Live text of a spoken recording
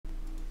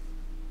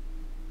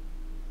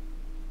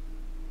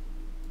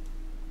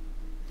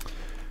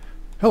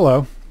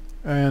Hello,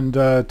 and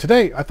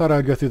today I thought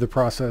I'd go through the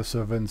process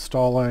of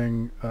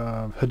installing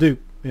Hadoop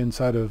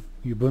inside of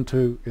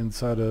Ubuntu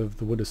inside of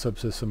the Windows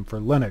subsystem for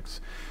Linux.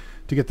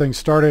 To get things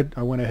started,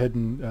 I went ahead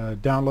and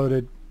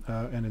downloaded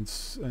and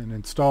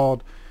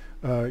installed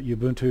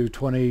Ubuntu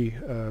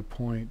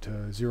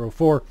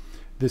 20.04.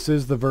 This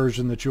is the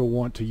version that you'll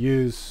want to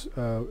use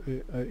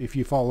if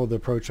you follow the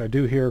approach I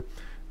do here.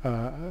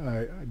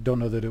 I don't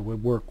know that it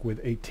would work with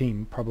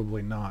 18,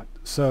 probably not.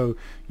 So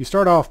you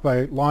start off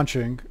by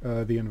launching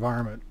the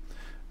environment.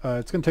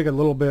 It's going to take a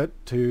little bit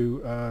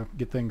to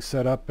get things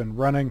set up and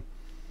running,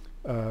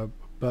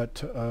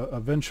 but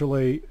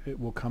eventually it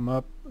will come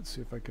up. Let's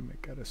see if I can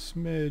make that a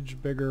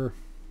smidge bigger.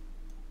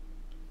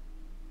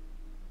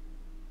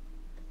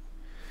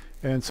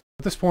 And so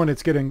at this point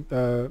it's getting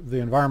the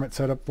environment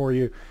set up for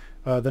you.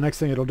 The next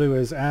thing it'll do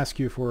is ask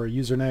you for a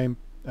username.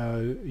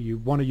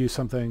 You want to use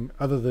something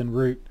other than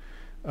root.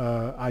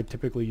 I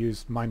typically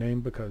use my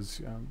name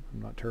because I'm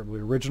not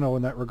terribly original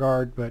in that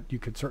regard, but you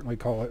could certainly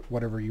call it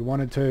whatever you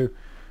wanted to,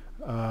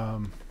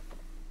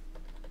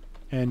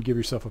 and give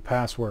yourself a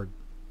password.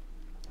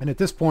 And at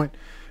this point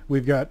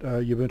we've got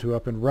Ubuntu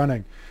up and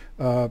running.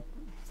 To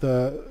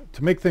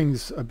make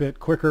things a bit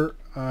quicker,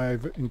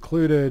 I've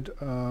included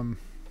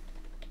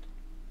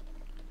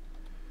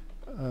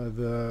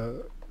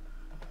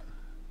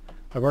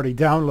I've already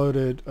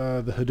downloaded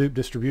the Hadoop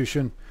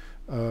distribution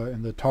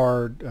in the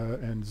tarred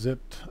and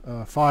zipped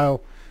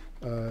file.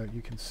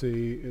 You can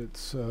see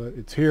it's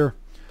here,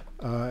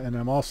 and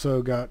I'm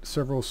also got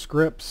several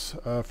scripts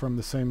from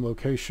the same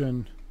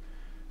location.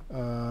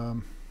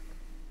 Sorry,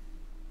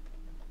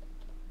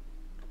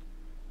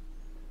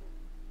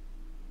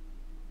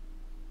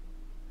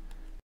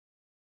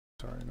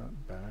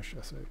 not bash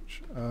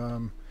sh.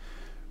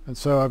 And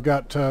so I've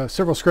got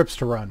several scripts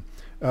to run.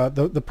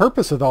 The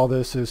purpose of all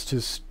this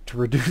is to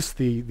reduce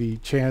the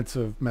chance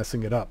of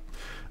messing it up.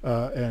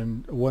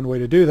 And one way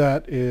to do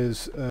that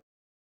is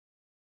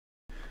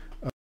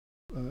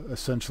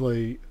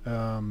essentially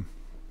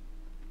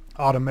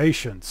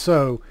automation.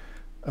 So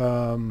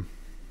to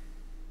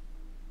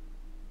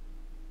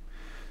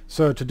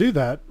do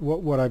that,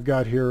 what I've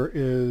got here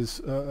is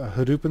a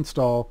Hadoop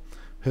install,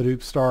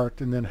 Hadoop start,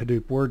 and then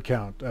Hadoop word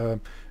count.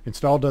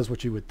 Install does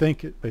what you would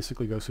think. It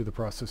basically goes through the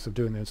process of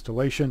doing the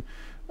installation.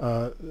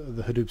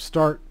 The Hadoop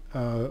start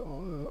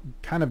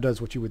kind of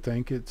does what you would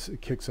think. It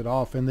kicks it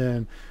off, and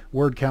then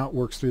word count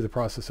works through the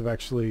process of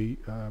actually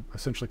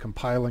essentially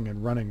compiling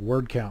and running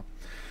word count.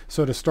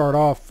 So to start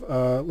off,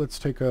 let's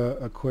take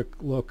a quick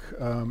look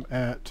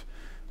at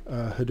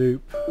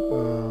Hadoop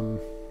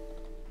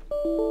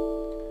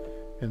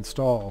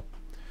install.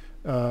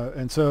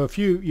 And so a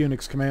few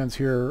Unix commands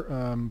here,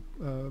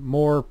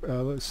 more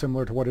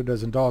similar to what it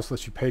does in DOS,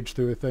 lets you page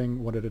through a thing,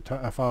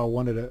 a file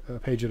one at a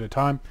page at a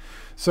time.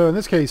 So in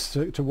this case,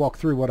 to walk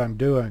through what I'm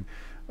doing,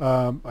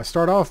 I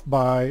start off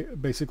by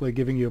basically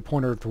giving you a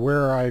pointer to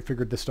where I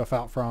figured this stuff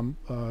out from,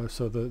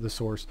 so the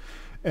source.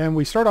 And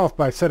we start off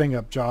by setting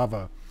up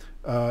Java.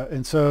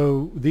 And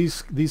so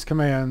these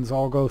commands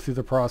all go through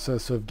the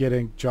process of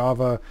getting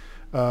Java,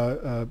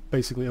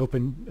 basically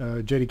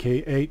open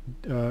JDK 8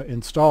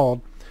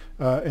 installed.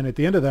 And at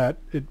the end of that,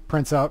 it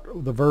prints out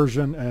the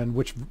version and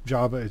which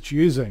Java it's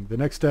using. The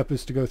next step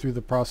is to go through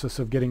the process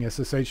of getting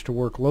SSH to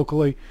work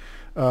locally,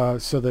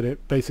 so that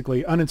it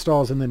basically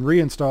uninstalls and then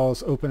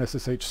reinstalls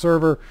OpenSSH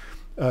server,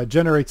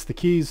 generates the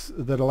keys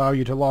that allow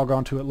you to log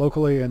onto it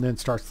locally, and then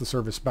starts the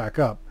service back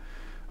up.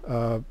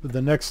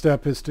 The next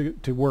step is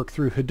to work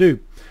through Hadoop.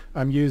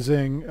 I'm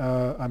using,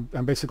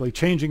 I'm basically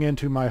changing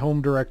into my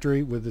home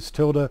directory with this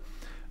tilde.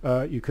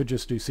 You could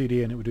just do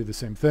cd and it would do the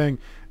same thing.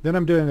 Then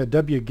I'm doing a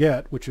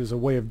wget, which is a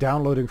way of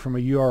downloading from a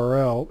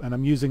URL, and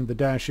I'm using the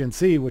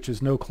 -nc, which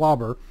is no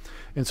clobber.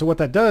 And so what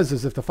that does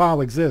is if the file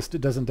exists,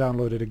 it doesn't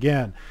download it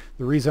again.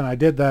 The reason I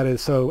did that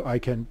is so I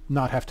can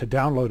not have to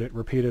download it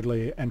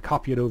repeatedly and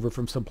copy it over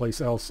from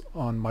someplace else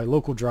on my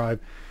local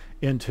drive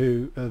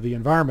into the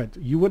environment.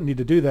 You wouldn't need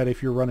to do that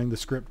if you're running the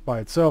script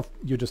by itself.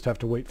 You just have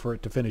to wait for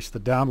it to finish the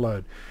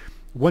download.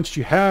 Once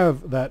you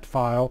have that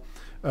file,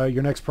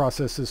 your next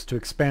process is to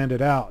expand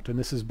it out, and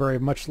this is very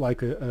much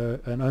like an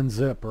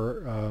unzip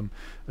or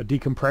a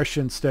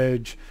decompression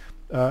stage.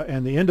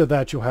 And the end of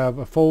that, you'll have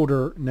a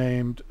folder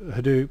named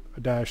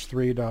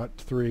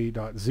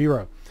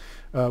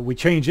Hadoop-3.3.0. We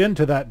change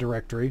into that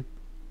directory,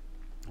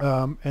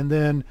 and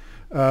then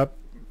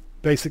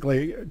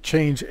basically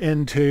change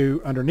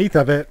into underneath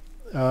of it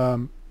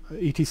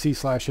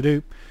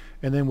etc/Hadoop,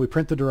 and then we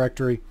print the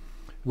directory.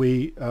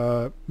 We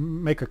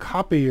make a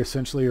copy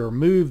essentially, or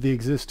move the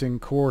existing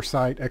core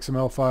site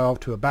XML file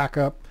to a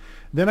backup.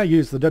 Then I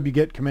use the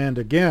wget command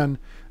again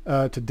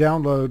to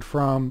download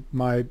from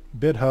my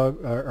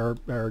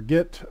GitHub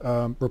Git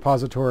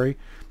repository,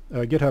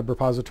 GitHub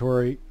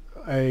repository,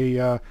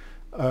 an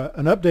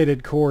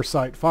updated core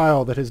site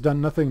file that has done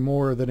nothing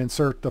more than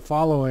insert the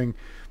following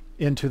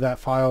into that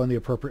file in the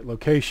appropriate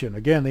location.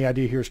 Again, the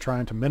idea here is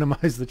trying to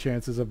minimize the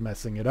chances of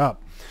messing it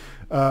up.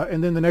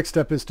 And then the next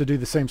step is to do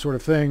the same sort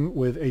of thing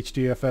with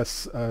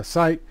HDFS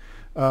site,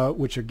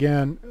 which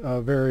again,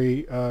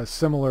 very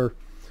similar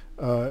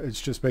It's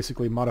just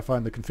basically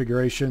modifying the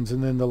configurations,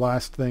 and then the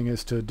last thing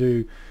is to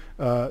do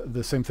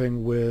the same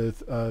thing with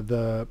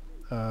the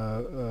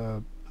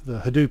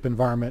Hadoop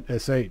environment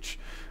sh.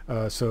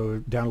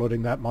 So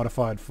downloading that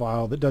modified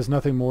file that does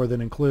nothing more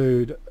than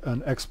include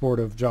an export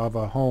of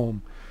Java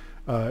home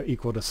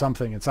equal to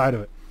something inside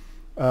of it.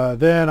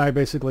 Then I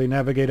basically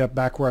navigate up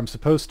back where I'm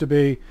supposed to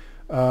be,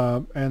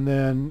 and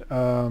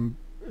then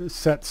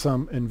set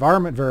some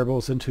environment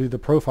variables into the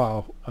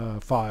profile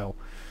file.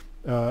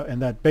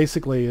 And that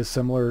basically is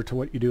similar to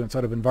what you do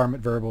inside of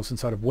environment variables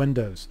inside of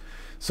Windows.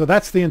 So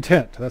that's the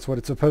intent. That's what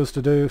it's supposed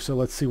to do. So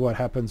let's see what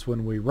happens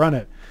when we run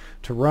it.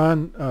 To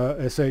run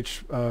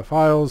sh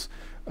files,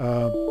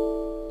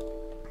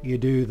 you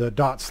do the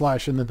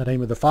 // and then the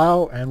name of the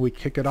file, and we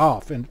kick it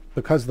off. And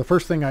because the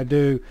first thing I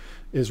do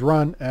is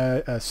run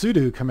a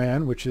sudo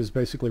command, which is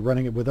basically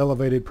running it with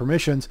elevated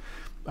permissions,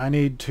 I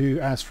need to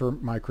ask for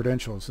my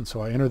credentials. And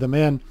so I enter them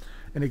in,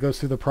 and it goes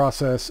through the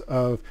process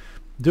of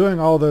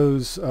doing all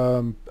those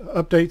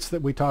updates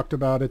that we talked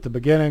about at the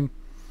beginning,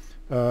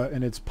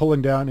 and it's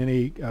pulling down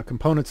any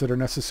components that are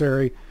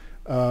necessary,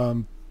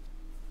 and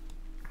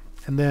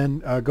then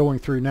going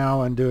through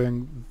now and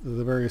doing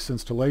the various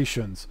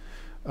installations.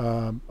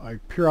 I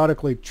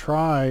periodically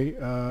try,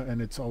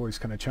 and it's always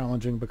kind of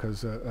challenging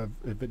because of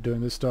it doing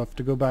this stuff,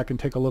 to go back and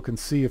take a look and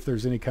see if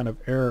there's any kind of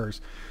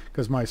errors,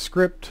 because my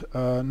script,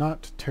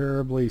 not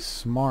terribly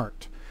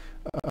smart.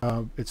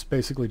 It's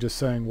basically just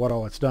saying what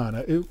all it's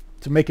done.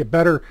 To make it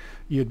better,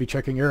 you'd be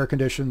checking error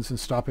conditions and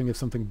stopping if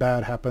something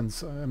bad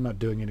happens. I'm not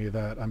doing any of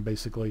that. I'm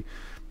basically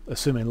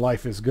assuming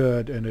life is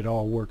good and it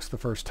all works the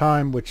first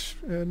time, which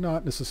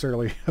not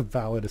necessarily a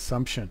valid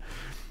assumption.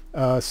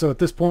 So at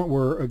this point,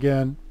 we're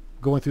again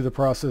going through the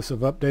process of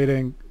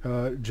updating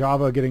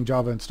Java, getting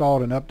Java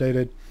installed and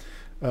updated.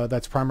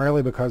 That's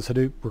primarily because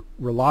Hadoop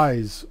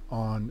relies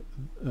on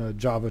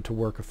Java to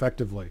work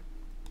effectively.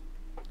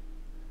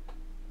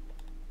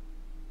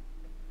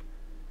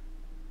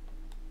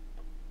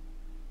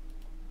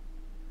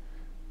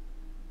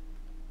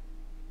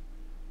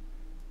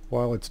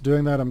 While it's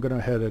doing that, I'm going to go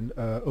ahead and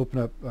open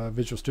up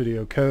Visual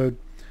Studio Code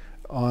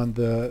on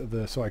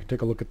so I can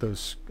take a look at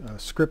those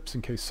scripts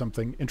in case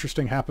something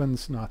interesting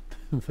happens. Not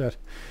that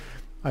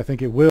I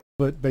think it will,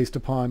 but based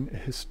upon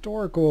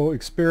historical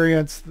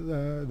experience,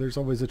 there's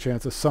always a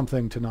chance of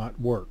something to not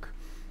work.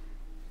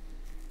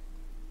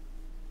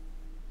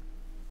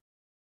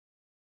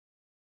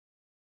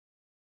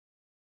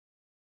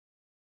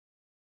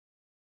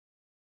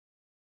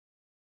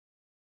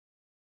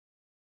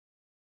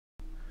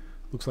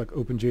 Looks like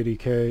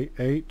OpenJDK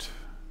 8.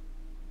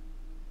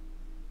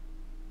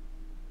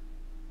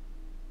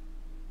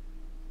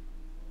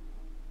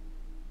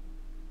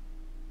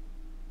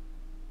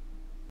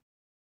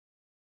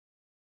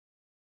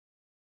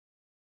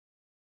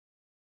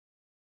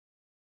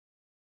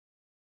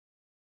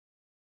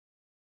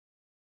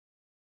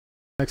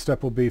 Next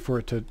step will be for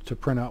it to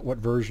print out what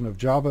version of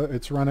Java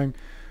it's running,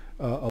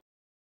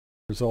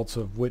 results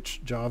of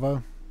which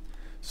Java.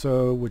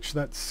 So which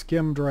that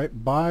skimmed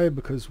right by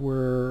because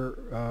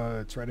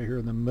it's right here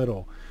in the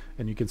middle,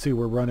 and you can see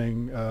we're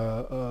running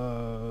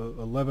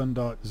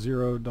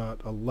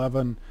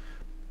 11.0.11,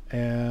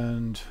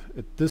 and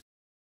at this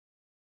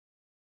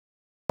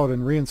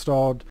and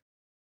reinstalled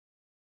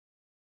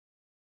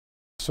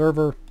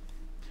server,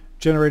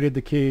 generated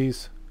the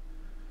keys,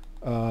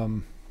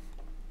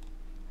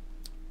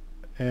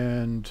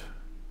 and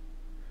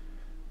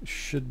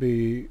should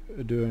be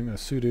doing a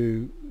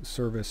sudo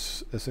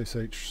service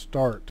ssh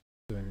start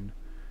soon.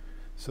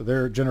 So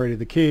there, generated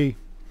the key,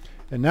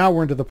 and now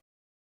we're into the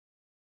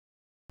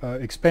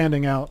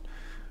expanding out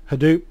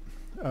Hadoop,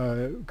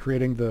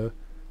 creating the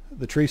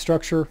tree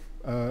structure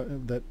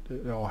that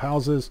it all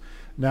houses.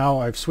 Now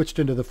I've switched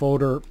into the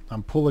folder.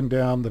 I'm pulling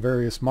down the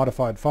various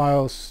modified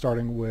files,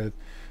 starting with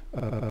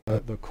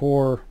the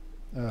core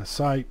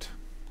site.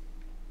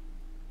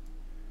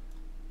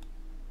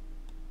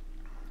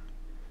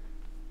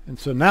 And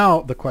so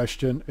now the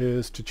question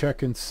is to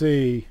check and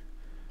see,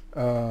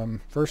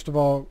 first of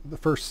all, the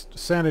first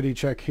sanity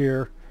check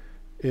here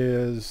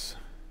is,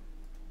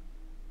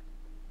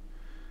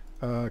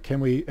 can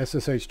we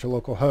SSH to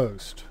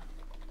localhost?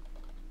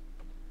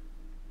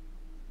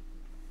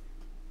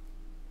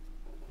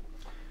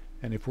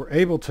 And if we're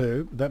able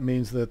to, that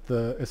means that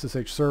the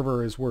SSH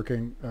server is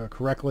working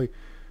correctly.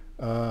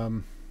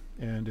 And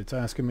it's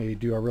asking me,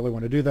 do I really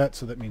want to do that?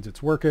 So that means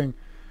it's working.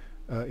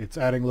 It's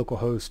adding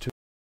localhost to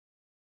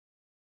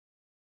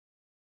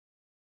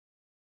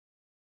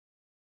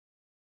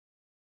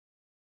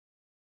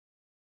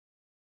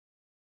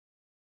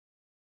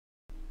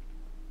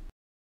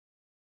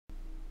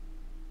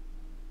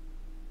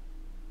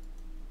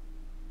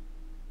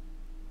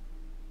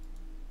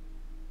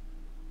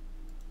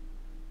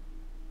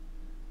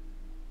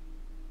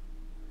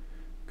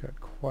got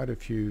quite a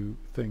few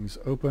things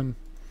open.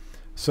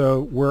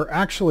 So we're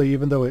actually,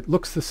 even though it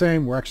looks the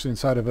same, we're actually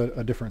inside of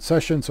a different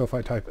session. So if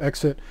I type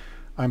exit,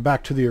 I'm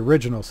back to the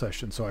original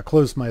session. So I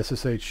closed my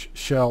SSH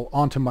shell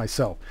onto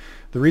myself.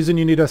 The reason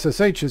you need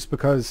SSH is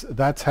because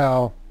that's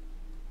how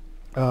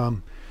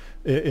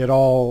it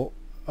all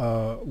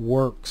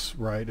works,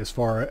 right, as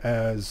far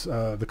as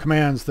the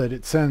commands that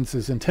it sends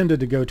is intended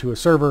to go to a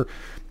server.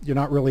 You're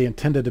not really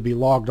intended to be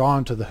logged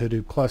on to the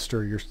Hadoop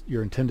cluster.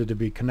 You're intended to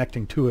be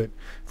connecting to it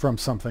from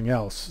something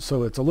else.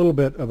 So it's a little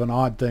bit of an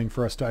odd thing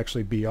for us to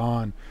actually be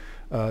on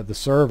the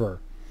server.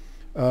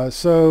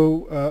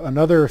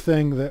 Another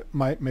thing that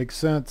might make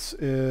sense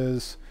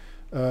is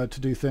to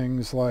do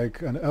things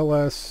like an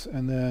ls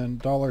and then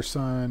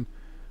 $,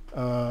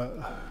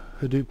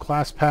 Hadoop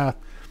class path.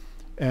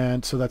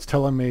 And so that's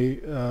telling me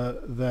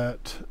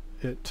that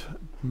it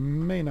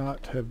may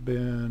not have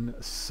been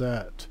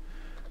set.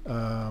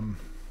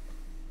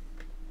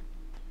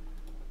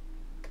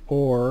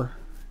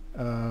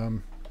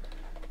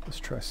 Let's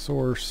try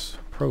source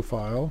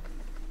profile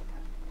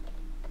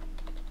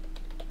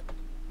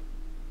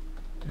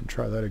and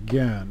try that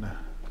again.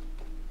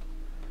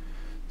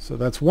 So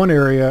that's one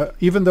area.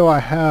 Even though I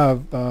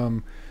have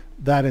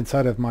that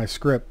inside of my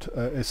script,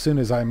 as soon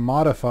as I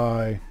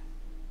modify,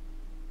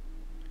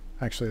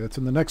 actually that's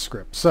in the next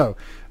script. So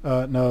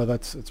no,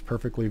 it's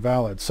perfectly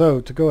valid.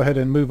 So to go ahead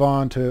and move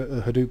on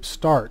to Hadoop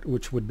start,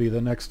 which would be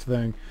the next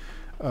thing,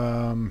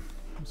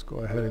 let's go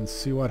ahead and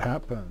see what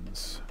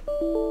happens.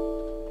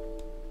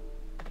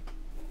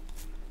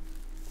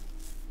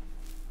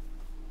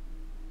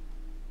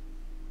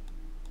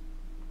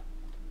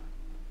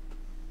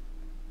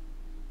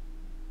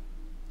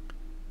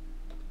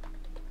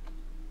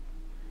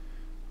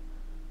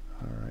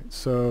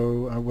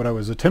 So what I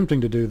was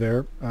attempting to do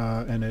there,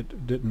 and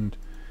it didn't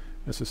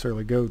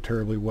necessarily go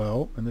terribly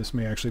well, and this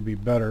may actually be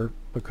better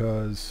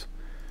because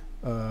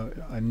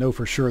I know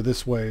for sure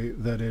this way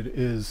that it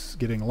is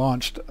getting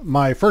launched.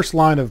 My first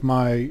line of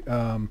my,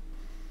 and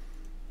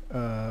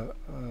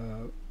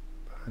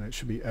it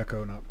should be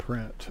echo, not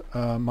print,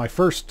 my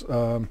first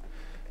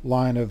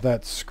line of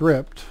that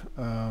script,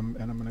 and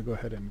I'm going to go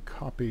ahead and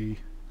copy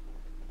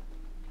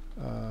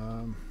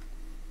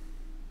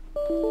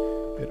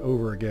it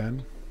over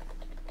again.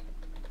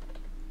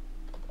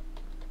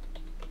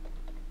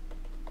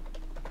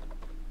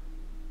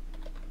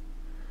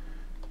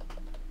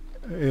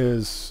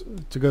 Is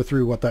to go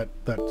through what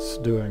that's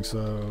doing.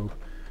 So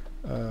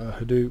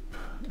Hadoop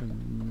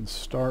and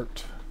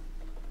start.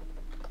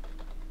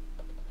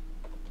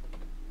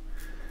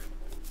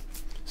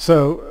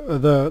 So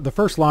the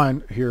first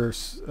line here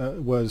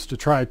was to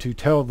try to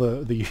tell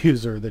the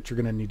user that you're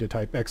going to need to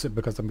type exit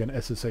because I'm going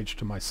to SSH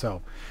to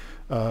myself.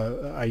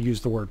 I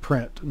used the word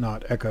print,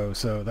 not echo,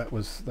 so that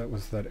was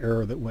that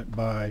error that went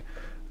by.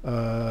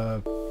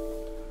 And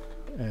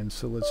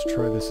so let's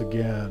try this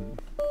again.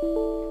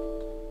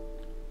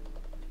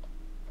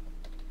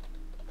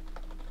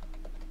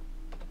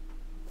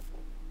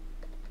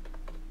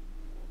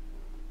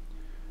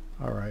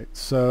 All right,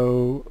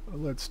 so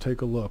let's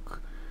take a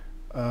look.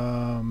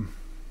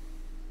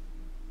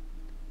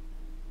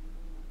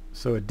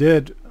 So it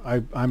did,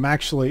 I'm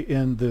actually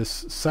in this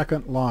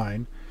second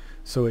line,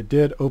 so it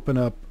did open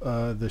up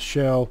the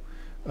shell.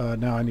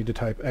 Now I need to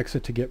type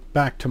exit to get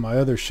back to my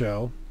other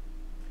shell.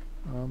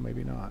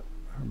 Maybe not,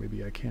 or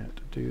maybe I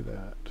can't do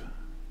that.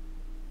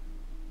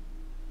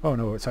 Oh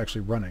no, it's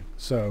actually running,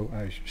 so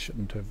I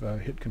shouldn't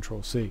have hit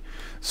Control C.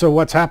 So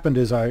what's happened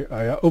is I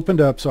opened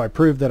up, so I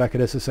proved that I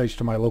could SSH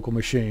to my local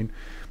machine,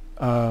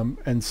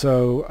 and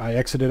so I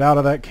exited out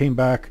of that, came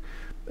back,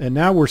 and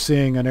now we're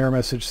seeing an error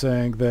message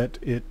saying that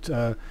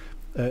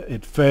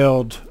it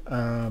failed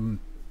on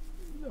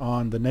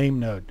the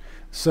name node.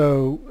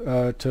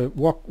 So to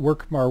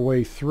work our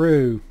way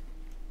through,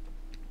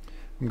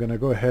 I'm going to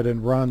go ahead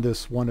and run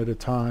this one at a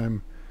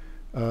time.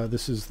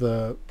 This is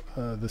the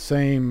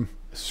same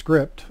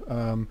script,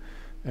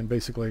 and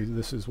basically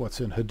this is what's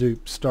in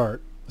Hadoop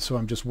start. So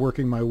I'm just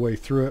working my way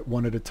through it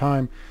one at a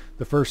time.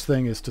 The first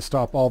thing is to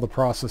stop all the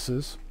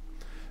processes,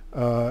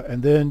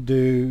 and then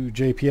do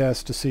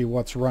JPS to see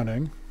what's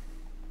running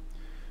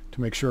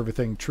to make sure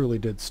everything truly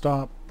did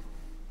stop,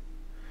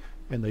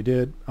 and they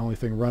did. Only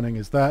thing running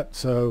is that.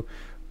 So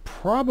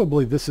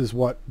probably this is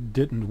what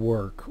didn't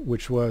work,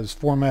 which was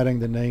formatting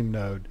the name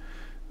node.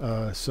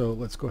 So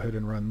let's go ahead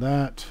and run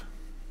that.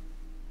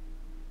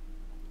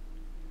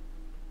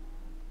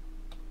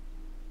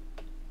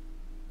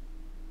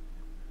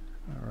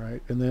 All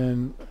right, and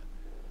then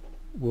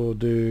we'll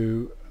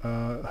do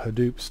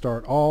Hadoop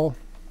start all.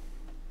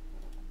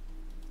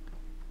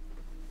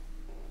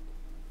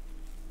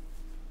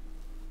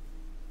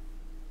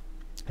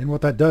 And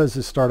what that does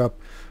is start up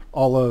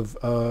all of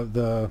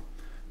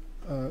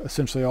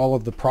essentially all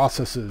of the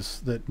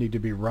processes that need to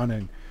be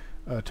running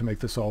to make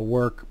this all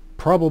work.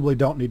 Probably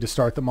don't need to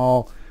start them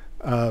all,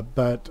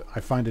 but I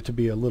find it to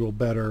be a little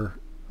better.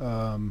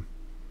 And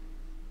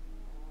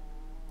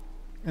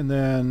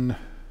then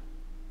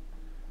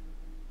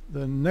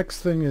the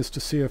next thing is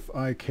to see if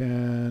I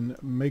can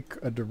make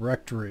a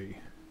directory.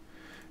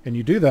 And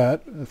you do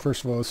that,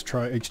 first of all, let's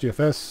try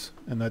HDFS,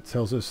 and that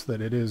tells us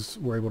that it is,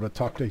 we're able to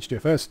talk to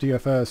HDFS,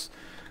 DFS,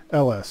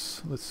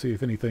 LS. Let's see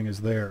if anything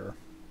is there.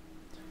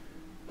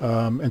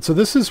 And so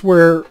this is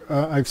where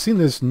I've seen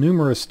this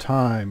numerous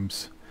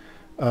times.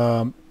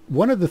 One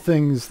of the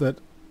things that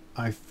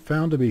I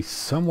found to be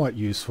somewhat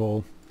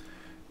useful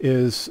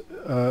is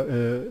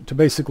to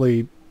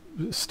basically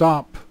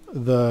stop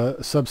the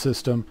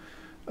subsystem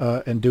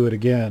and do it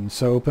again.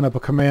 So open up a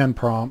command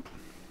prompt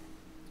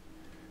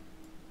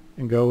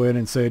and go in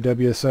and say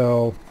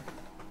WSL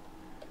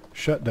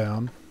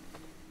shutdown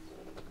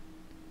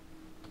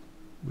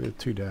with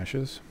 2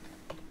 dashes.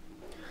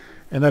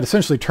 And that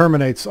essentially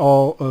terminates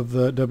all of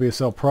the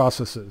WSL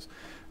processes.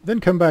 Then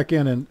come back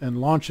in and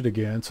launch it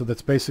again. So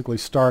that's basically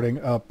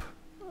starting up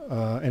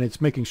and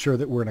it's making sure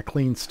that we're in a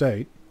clean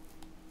state.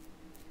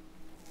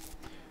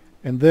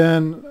 And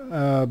then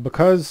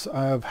because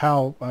of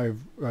how I've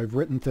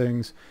written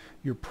things,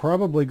 you're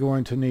probably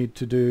going to need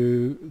to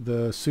do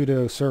the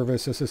sudo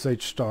service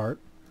SSH start,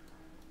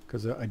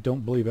 because I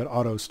don't believe it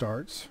auto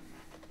starts.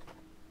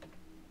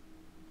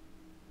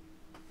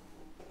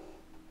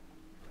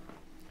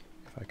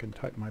 If I can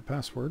type my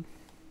password.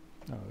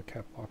 Oh, the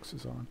cap box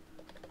is on.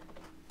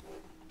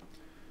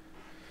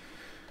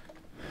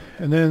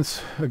 And then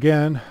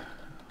again,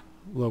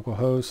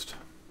 localhost.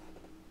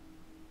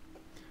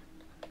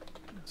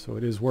 So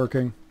it is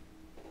working.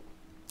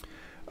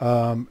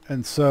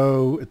 And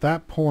so at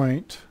that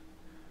point,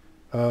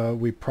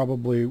 we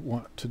probably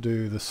want to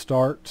do the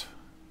start.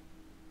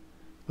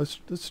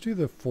 Let's do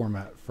the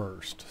format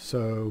first.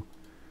 So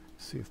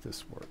see if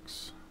this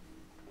works.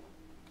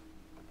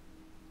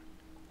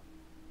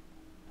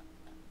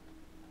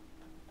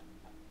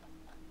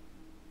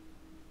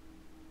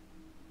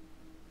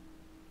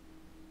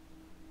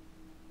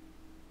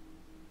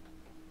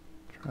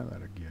 Try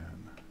that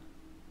again.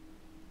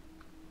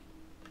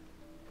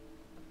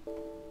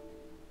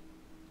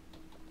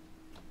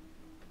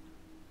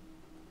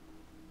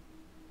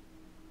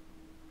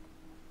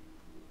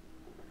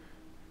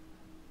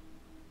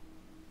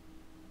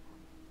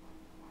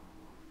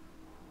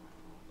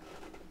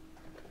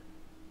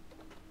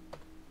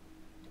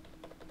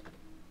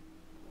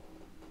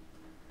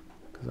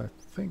 Because I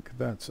think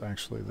that's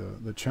actually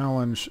the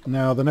challenge.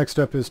 Now the next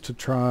step is to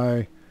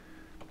try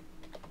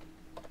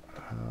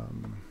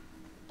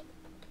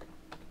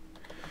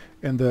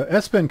and the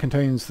SBin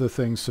contains the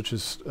things such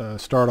as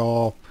start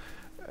all,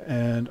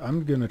 and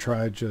I'm going to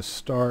try just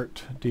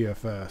start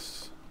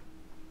DFS.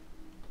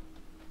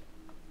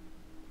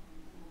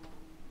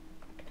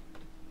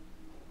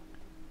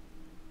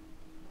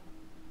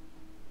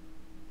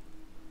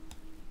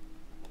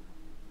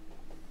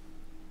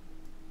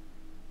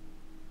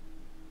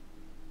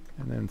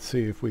 And then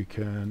see if we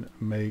can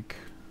make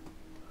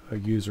a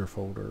user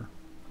folder.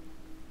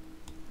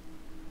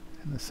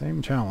 And the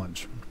same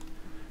challenge.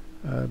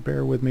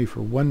 Bear with me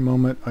for one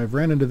moment. I've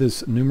ran into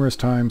this numerous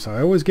times.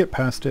 I always get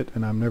past it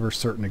and I'm never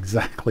certain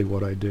exactly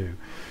what I do.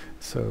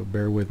 So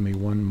bear with me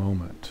one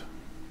moment.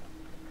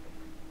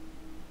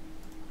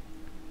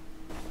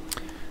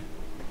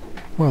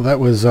 Well, that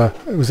was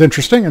it was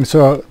interesting. And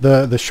so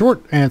the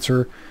short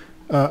answer,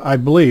 I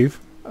believe,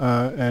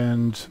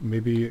 and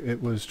maybe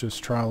it was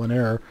just trial and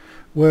error,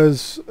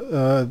 was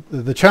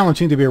the challenge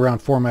seemed to be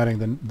around formatting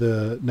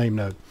the name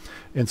node.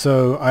 And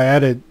so I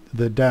added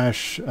the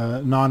dash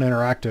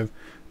non-interactive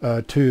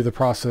to the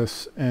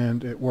process,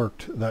 and it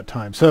worked that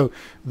time. So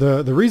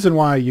the reason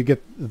why you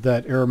get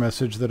that error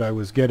message that I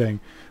was getting,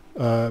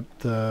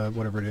 the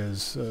whatever it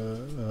is,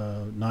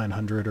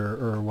 900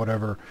 or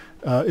whatever,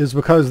 is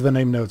because the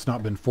name node's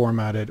not been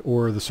formatted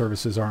or the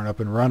services aren't up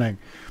and running.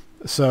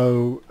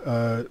 So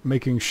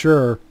making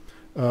sure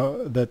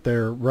that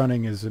they're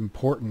running is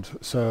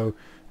important. So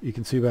you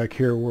can see back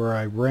here where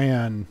I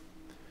ran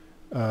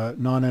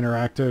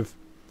non-interactive,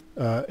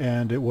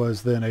 and it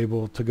was then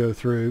able to go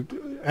through,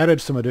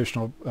 added some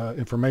additional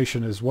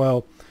information as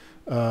well,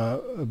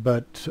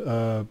 but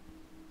for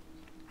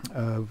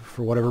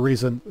whatever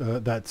reason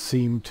that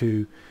seemed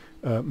to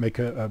make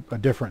a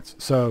difference.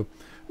 So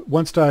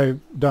once I've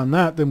done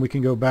that, then we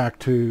can go back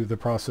to the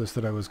process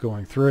that I was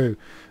going through.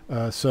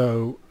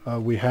 So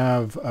we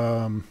have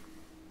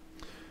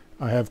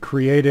I have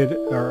created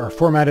or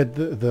formatted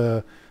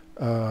the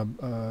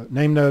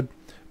name node.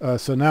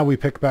 So now we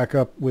pick back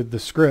up with the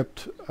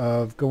script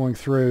of going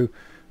through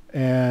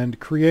and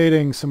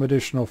creating some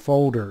additional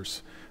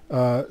folders.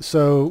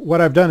 So what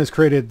I've done is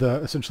created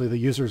essentially the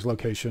user's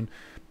location.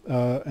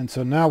 And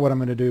so now what I'm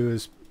going to do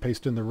is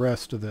paste in the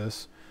rest of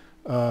this.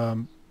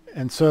 And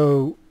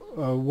so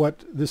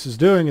what this is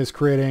doing is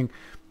creating,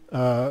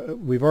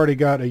 we've already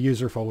got a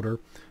user folder.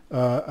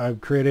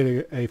 I've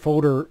created a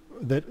folder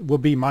that will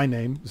be my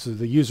name. This is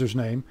the user's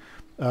name.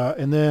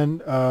 And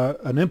then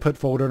an input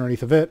folder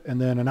underneath of it,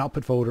 and then an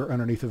output folder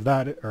underneath of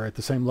that are at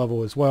the same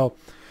level as well.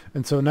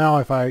 And so now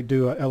if I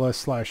do a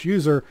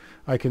ls/user,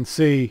 I can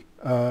see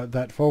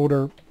that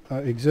folder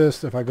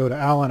exists. If I go to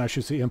Allen, I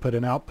should see input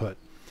and output.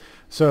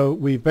 So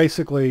we've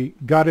basically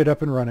got it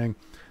up and running.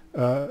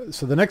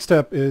 So the next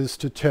step is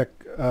to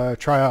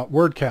try out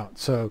word count.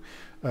 So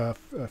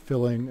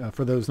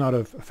for those not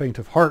of faint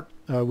of heart,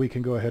 we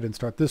can go ahead and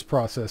start this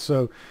process.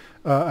 So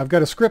I've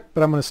got a script,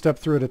 but I'm going to step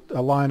through it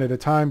a line at a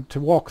time to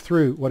walk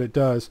through what it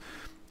does.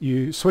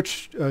 You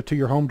switch to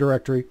your home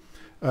directory,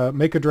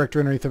 make a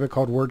directory underneath of it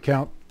called word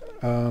count,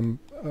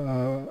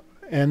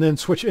 and then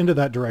switch into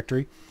that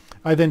directory.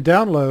 I then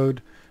download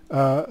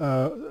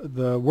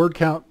the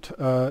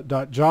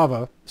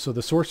wordcount.java, so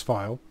the source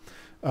file,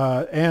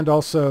 and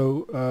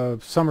also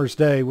Summer's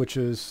Day, which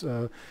is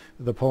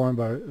the poem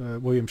by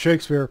William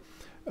Shakespeare,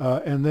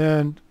 and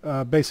then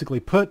basically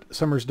put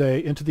Summer's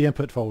Day into the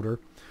input folder,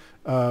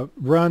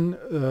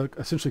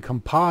 essentially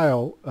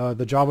compile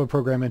the Java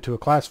program into a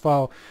class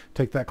file,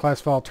 take that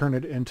class file, turn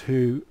it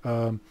into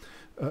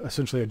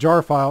essentially a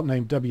jar file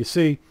named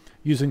WC,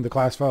 using the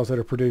class files that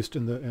are produced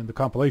in the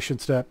compilation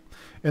step,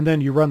 and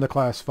then you run the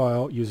class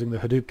file using the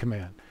Hadoop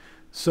command.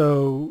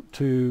 So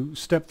to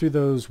step through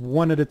those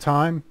one at a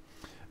time,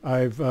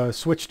 I've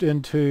switched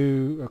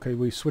into,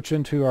 we switch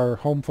into our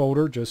home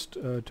folder just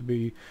to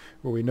be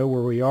where we know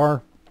where we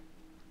are.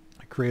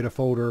 I create a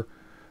folder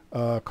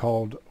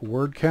called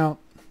word count,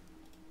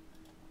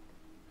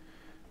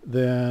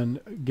 then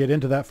get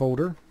into that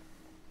folder,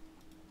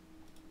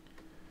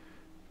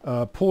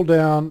 pull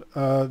down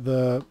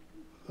the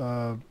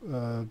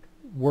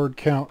word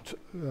count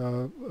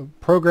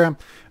program.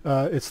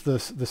 It's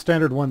the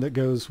standard one that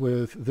goes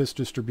with this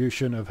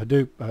distribution of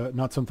Hadoop,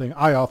 not something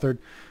I authored.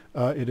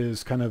 It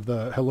is kind of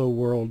the hello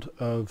world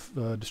of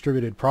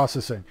distributed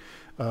processing,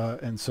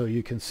 and so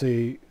you can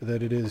see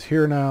that it is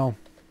here now.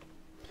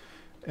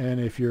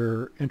 And if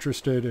you're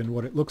interested in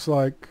what it looks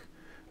like,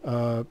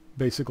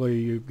 basically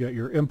you've got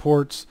your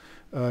imports,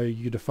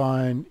 you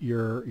define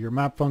your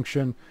map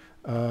function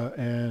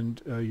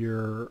and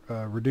your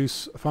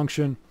reduce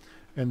function,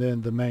 and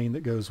then the main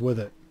that goes with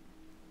it.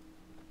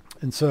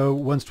 And so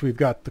once we've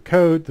got the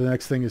code, the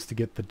next thing is to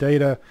get the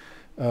data.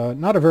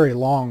 Not a very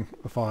long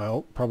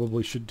file,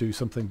 probably should do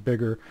something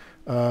bigger,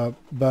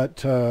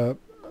 but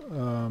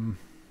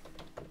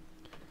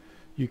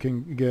you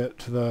can get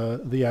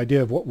the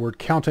idea of what we're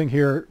counting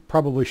here.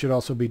 Probably should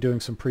also be doing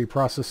some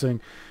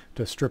pre-processing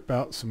to strip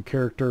out some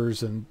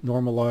characters and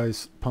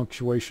normalize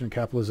punctuation,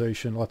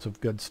 capitalization, lots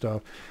of good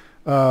stuff.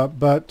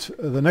 But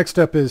the next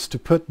step is to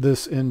put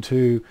this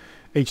into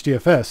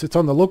HDFS. It's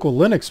on the local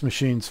Linux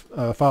machine's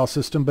file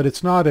system, but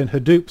it's not in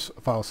Hadoop's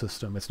file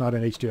system. It's not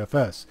in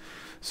HDFS.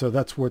 So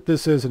that's what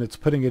this is, and it's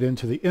putting it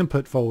into the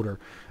input folder.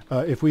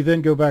 If we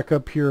then go back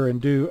up here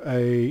and do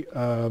a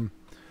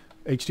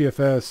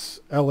HDFS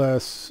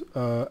ls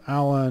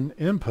Allen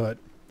input,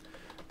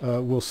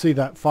 we'll see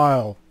that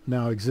file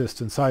now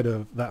exists inside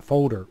of that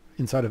folder,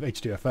 inside of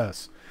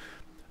HDFS.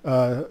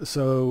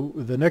 So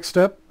the next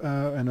step,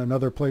 and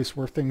another place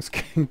where things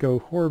can go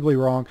horribly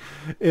wrong,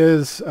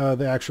 is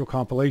the actual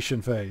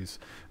compilation phase.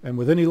 And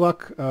with any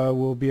luck,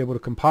 we'll be able to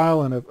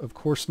compile, and of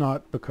course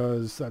not,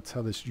 because that's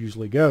how this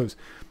usually goes.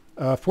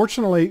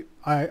 Fortunately,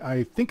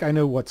 I think I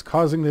know what's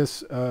causing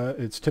this.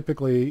 It's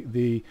typically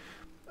the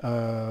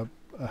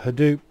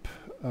Hadoop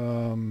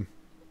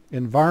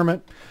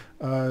environment.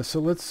 So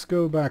let's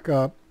go back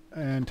up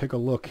and take a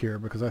look here,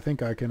 because I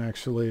think I can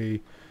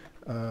actually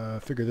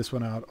figure this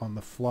one out on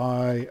the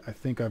fly. I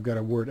think I've got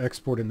a word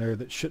export in there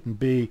that shouldn't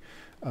be,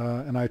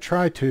 and I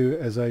try to,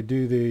 as I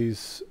do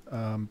these,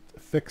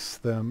 fix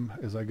them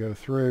as I go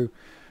through,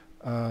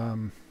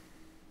 and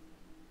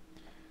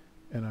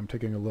I'm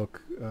taking a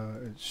look.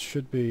 It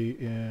should be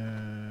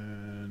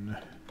in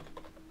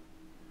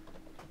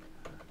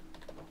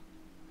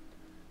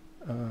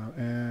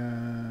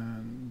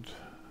and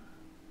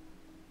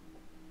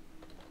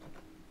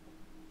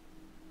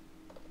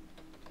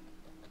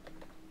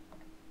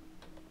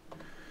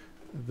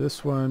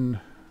this one,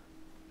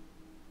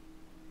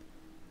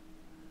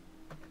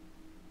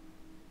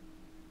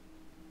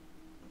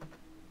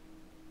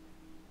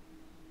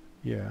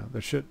 yeah,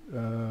 there should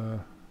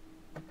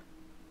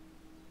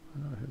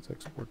his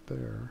export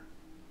there.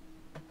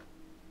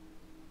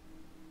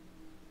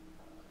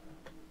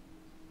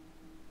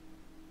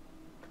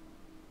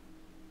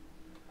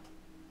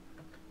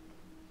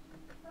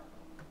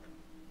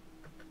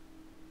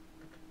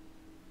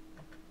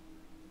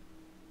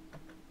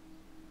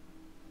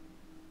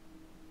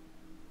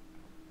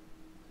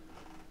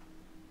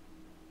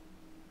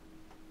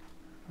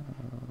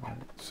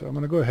 So I'm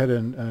going to go ahead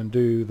and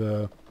do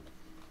the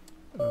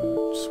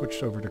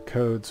switch over to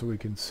code so we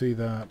can see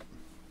that.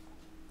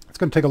 It's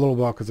going to take a little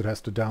while because it has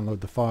to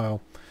download the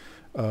file.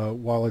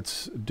 While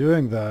it's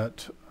doing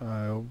that,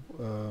 I'll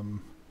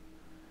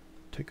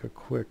take a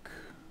quick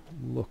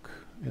look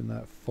in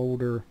that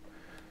folder.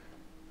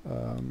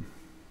 And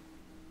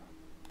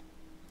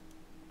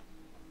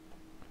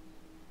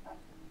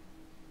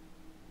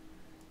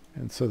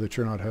so that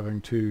you're not having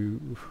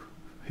to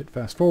hit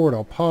fast forward,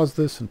 I'll pause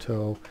this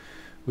until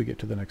we get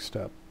to the next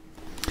step.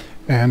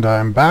 And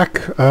I'm back.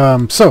 Figured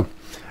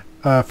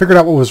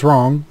out what was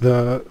wrong.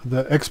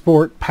 The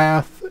export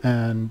path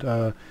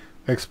and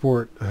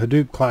export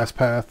Hadoop class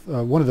path,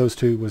 one of those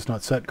two was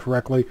not set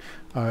correctly.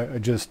 I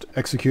just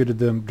executed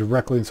them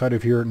directly inside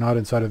of here, not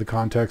inside of the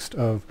context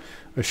of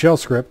a shell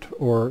script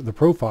or the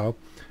profile,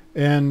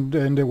 and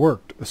it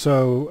worked.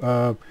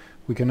 So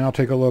we can now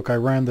take a look. I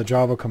ran the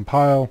Java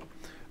compile,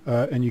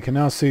 and you can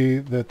now see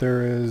that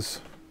there is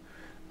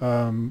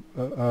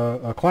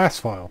a class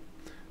file.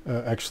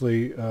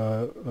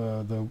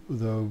 the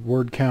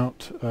word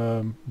count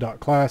dot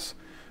class,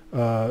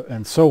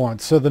 and so on.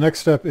 So the next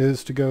step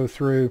is to go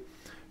through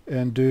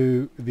and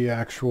do the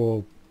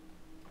actual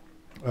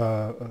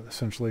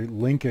essentially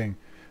linking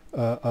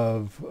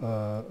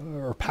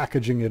or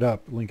packaging it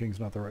up. Linking is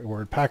not the right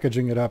word.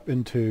 Packaging it up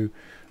into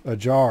a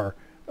jar.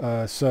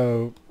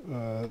 So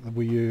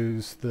we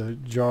use the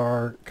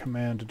jar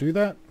command to do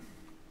that.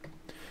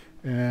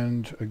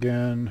 And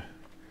again,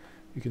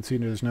 you can see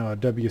there's now a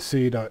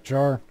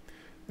wc.jar.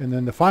 And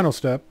then the final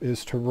step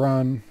is to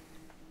run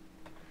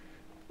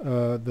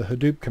the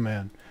Hadoop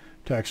command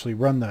to actually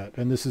run that.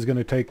 And this is going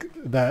to take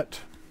that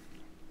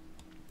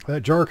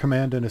jar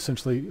command and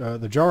essentially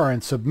the jar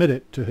and submit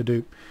it to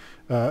Hadoop.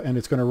 And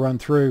it's going to run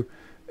through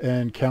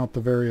and count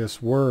the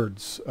various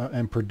words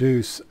and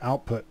produce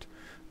output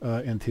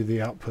into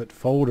the output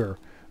folder.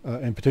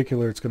 In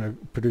particular, it's going to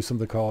produce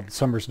something called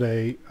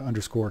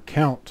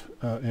summersday_count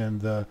in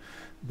the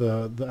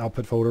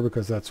output folder,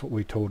 because that's what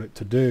we told it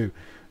to do.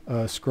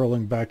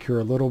 Scrolling back here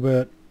a little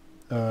bit,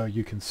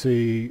 you can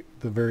see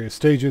the various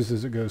stages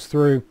as it goes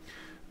through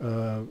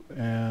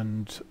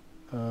and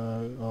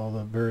all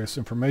the various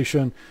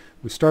information.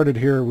 We started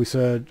here, we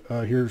said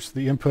here's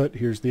the input,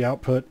 here's the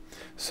output.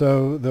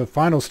 So the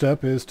final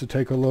step is to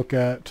take a look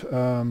at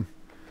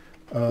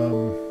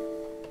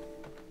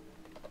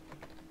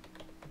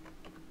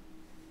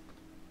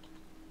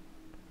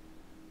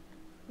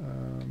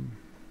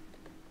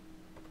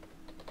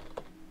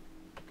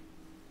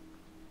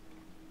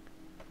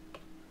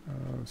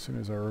as soon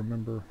as I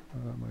remember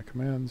my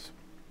commands.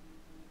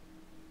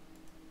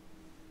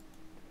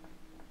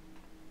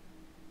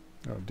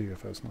 Oh,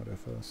 DFS, not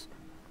FS.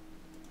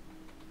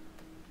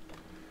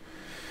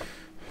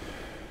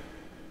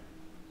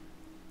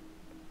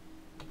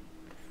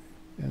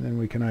 And then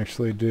we can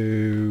actually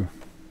do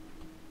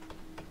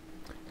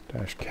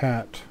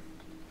 -cat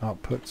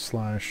output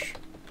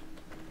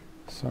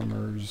 /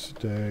 Summer's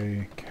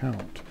day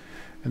count.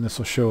 And this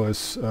will show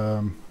us,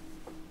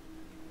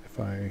 if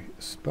I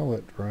spell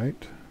it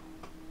right,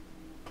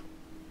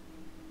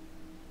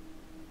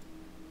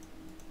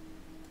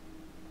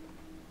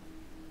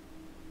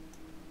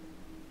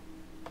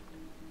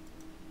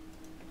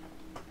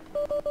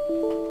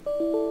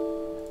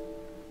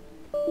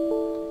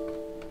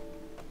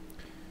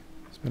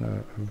 it's been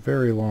a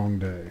very long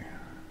day.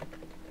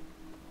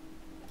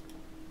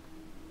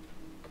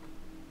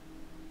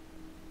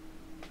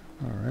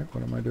 All right,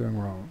 what am I doing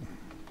wrong?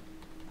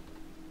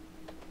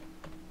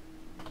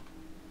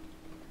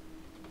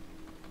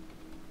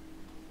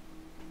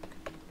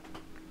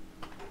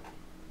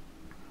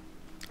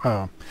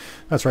 Oh,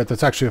 that's right.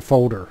 That's actually a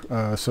folder.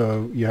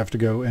 So you have to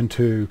go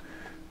into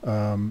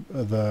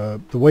the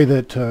way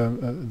that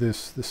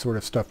this sort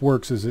of stuff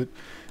works is it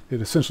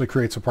essentially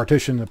creates a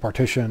partition. The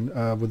partition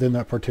within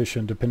that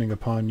partition, depending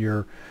upon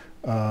your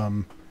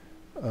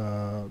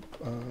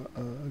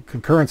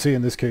concurrency.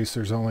 In this case,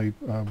 there's only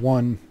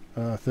one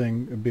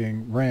thing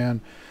being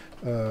ran,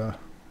 and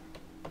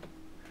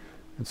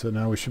so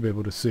now we should be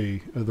able to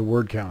see the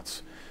word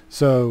counts.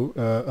 So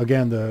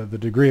again, the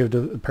degree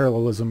of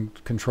parallelism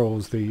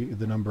controls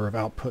the number of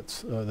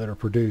outputs that are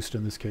produced.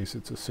 In this case,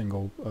 it's a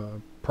single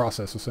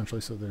process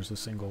essentially, so there's a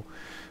single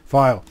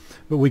file.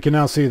 But we can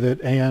now see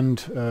that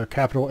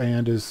capital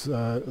AND is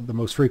the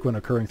most frequent,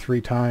 occurring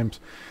 3 times.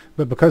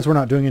 But because we're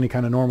not doing any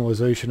kind of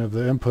normalization of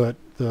the input,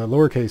 the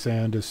lowercase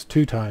AND is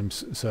 2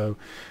 times. So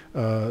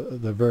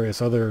the various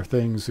other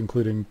things,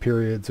 including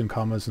periods and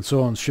commas and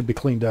so on, should be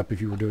cleaned up if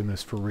you were doing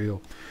this for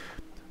real.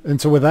 And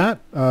so with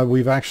that,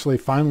 we've actually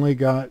finally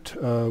got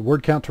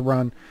word count to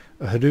run.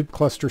 A Hadoop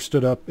cluster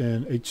stood up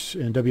in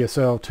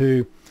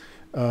WSL2,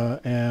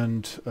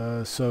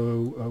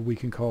 so we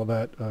can call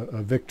that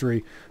a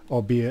victory,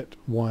 albeit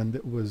one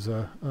that was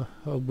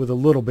with a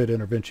little bit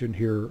intervention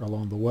here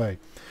along the way.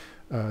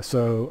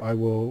 So I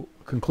will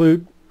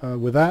conclude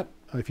with that.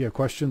 If you have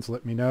questions,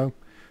 let me know.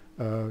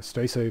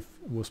 Stay safe.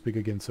 We'll speak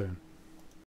again soon.